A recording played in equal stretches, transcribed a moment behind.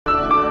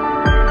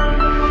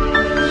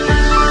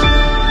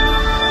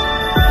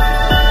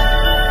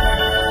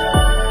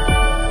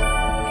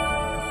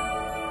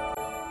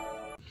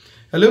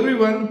Hello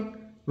everyone,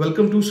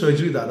 welcome to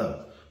Surgery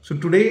Dada. So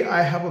today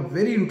I have a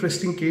very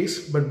interesting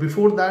case, but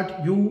before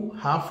that you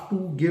have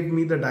to give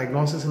me the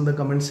diagnosis in the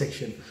comment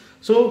section.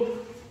 So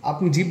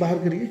आप जीभ बाहर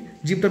करिए,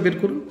 जीभ टा बेर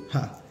करो.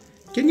 हाँ.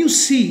 Can you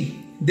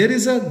see there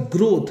is a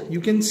growth? You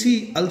can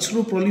see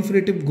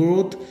ulceroproliferative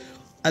growth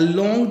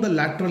along the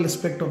lateral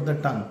aspect of the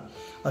tongue.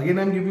 Again,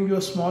 I'm giving you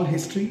a small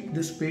history.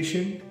 This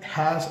patient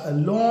has a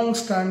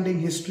long-standing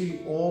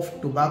history of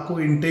tobacco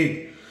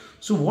intake.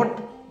 So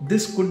what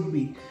this could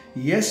be?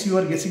 Yes, you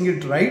are guessing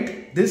it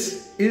right.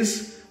 This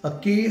is a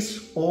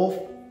case of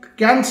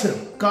cancer,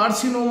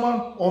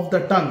 carcinoma of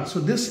the tongue. So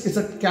this is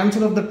a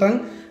cancer of the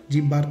tongue.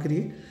 Jeeb baar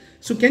kariye.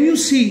 So can you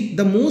see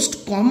the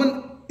most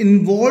common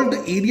involved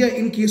area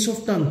in case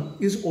of tongue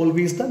is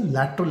always the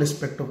lateral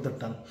aspect of the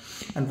tongue.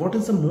 And what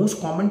is the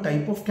most common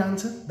type of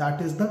cancer?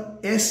 That is the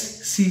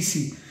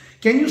SCC.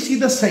 Can you see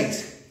the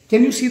size?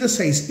 Can you see the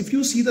size? If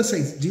you see the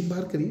size, jeeb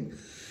bahar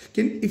kariye.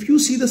 If you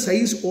see the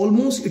size,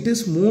 almost it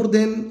is more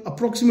than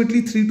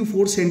approximately 3 to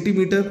 4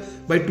 centimeter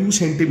by 2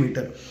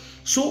 centimeter.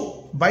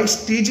 So by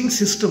staging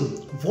system,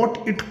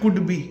 what it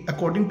could be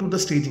according to the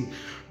staging?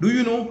 Do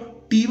you know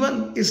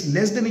T1 is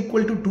less than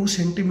equal to 2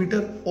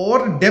 centimeter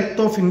or depth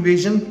of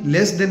invasion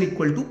less than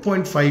equal to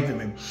 0.5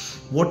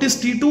 mm. What is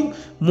T2?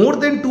 More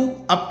than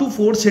 2 up to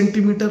 4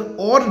 centimeter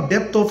or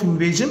depth of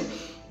invasion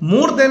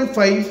more than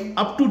 5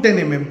 up to 10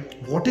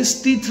 mm. What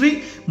is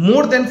T3?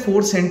 More than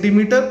 4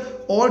 centimeter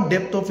or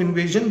depth of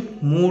invasion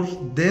more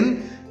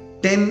than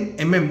 10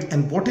 mm.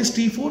 And what is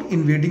T4?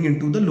 Invading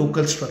into the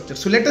local structure.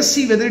 So let us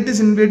see whether it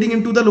is invading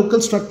into the local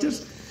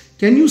structures.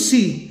 Can you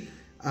see?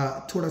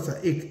 Thoda sa,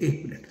 ek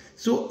minute.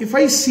 So if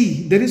I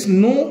see there is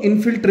no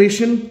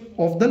infiltration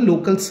of the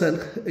local cell,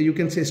 you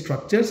can say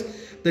structures.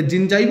 The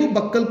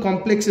gingivo-buccal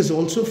complex is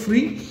also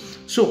free.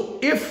 So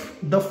if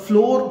the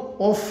floor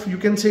of, you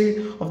can say,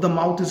 of the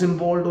mouth is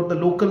involved or the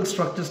local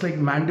structures like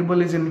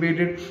mandible is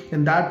invaded,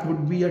 then that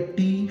would be a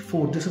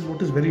T4. This is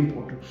what is very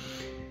important.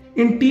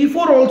 In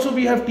T4 also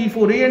we have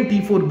T4A and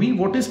T4B.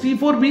 What is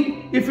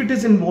T4B? If it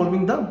is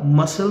involving the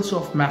muscles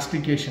of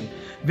mastication.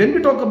 When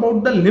we talk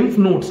about the lymph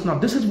nodes, now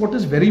this is what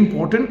is very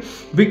important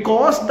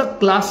because the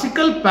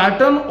classical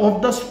pattern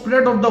of the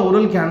spread of the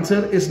oral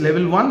cancer is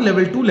level 1,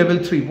 level 2,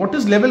 level 3. What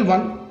is level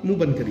 1? Muh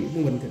band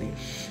kariye.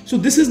 So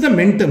this is the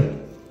mentum.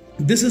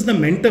 This is the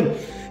mentum.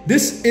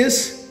 This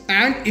is,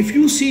 and if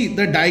you see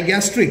the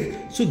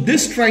digastric, so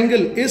this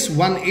triangle is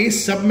 1A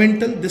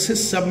submental, this is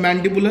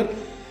submandibular.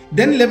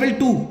 Then level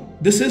 2,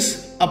 this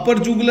is upper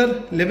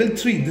jugular. Level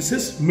 3, this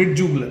is mid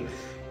jugular.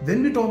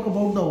 When we talk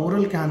about the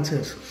oral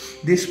cancers,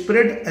 they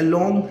spread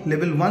along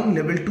level 1,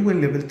 level 2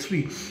 and level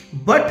 3.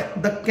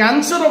 But the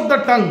cancer of the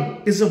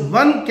tongue is a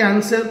one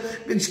cancer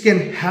which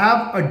can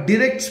have a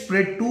direct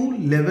spread to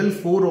level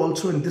 4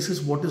 also, and this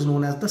is what is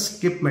known as the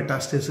skip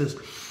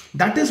metastasis.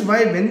 That is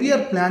why when we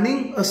are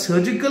planning a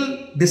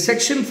surgical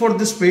dissection for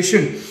this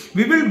patient,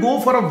 we will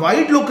go for a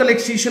wide local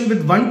excision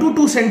with 1 to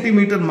 2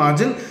 centimeter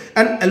margin,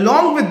 and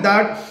along with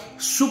that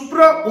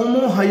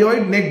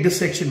supraomohyoid neck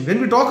dissection. When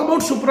we talk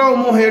about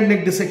supraomohyoid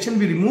neck dissection,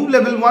 we remove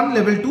level 1,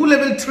 level 2,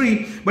 level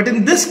 3. But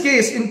in this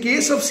case, in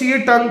case of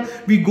CA tongue,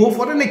 we go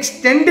for an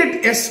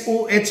extended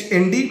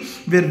SOHND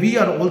where we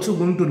are also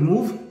going to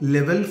remove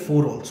level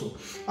 4 also.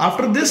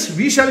 After this,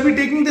 we shall be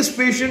taking this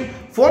patient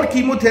for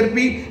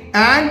chemotherapy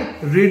and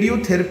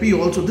radiotherapy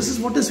also. This is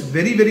what is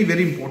very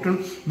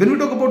important. When we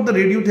talk about the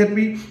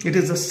radiotherapy, it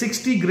is a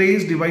 60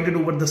 grays divided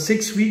over the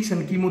 6 weeks,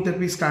 and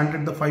chemotherapy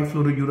standard the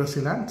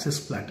 5-fluorouracil and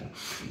cisplatin.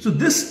 So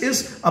this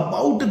is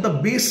about the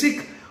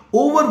basic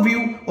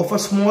overview of a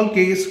small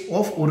case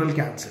of oral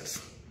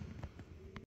cancers.